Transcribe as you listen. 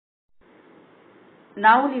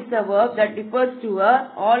Noun is a verb that refers to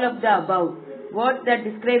all of the above. Words that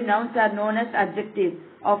describe nouns are known as adjectives.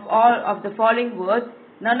 Of all of the following words,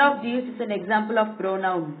 none of these is an example of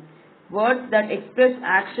pronoun. Words that express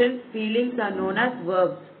action, feelings are known as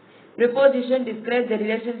verbs. Preposition describes the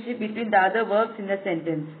relationship between the other verbs in the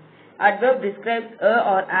sentence. Adverb describes a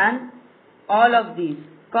or an, all of these.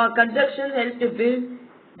 Conjunctions help to build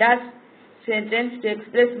that sentence to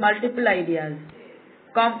express multiple ideas.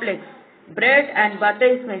 Complex. Bread and butter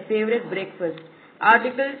is my favorite breakfast.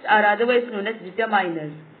 Articles are otherwise known as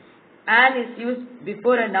determiners. An is used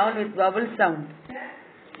before a noun with vowel sound.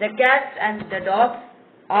 The cats and the dogs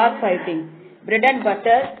are fighting. Bread and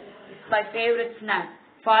butter is my favorite snack.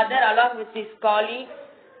 Father along with his colleague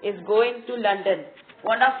is going to London.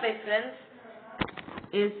 One of my friends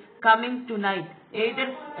is coming tonight.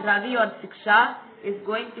 Either Ravi or Siksha is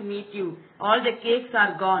going to meet you. All the cakes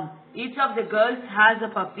are gone. Each of the girls has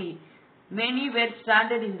a puppy. Many were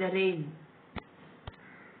stranded in the rain.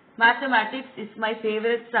 Mathematics is my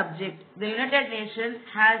favorite subject. The United Nations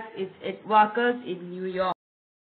has its headquarters in New York.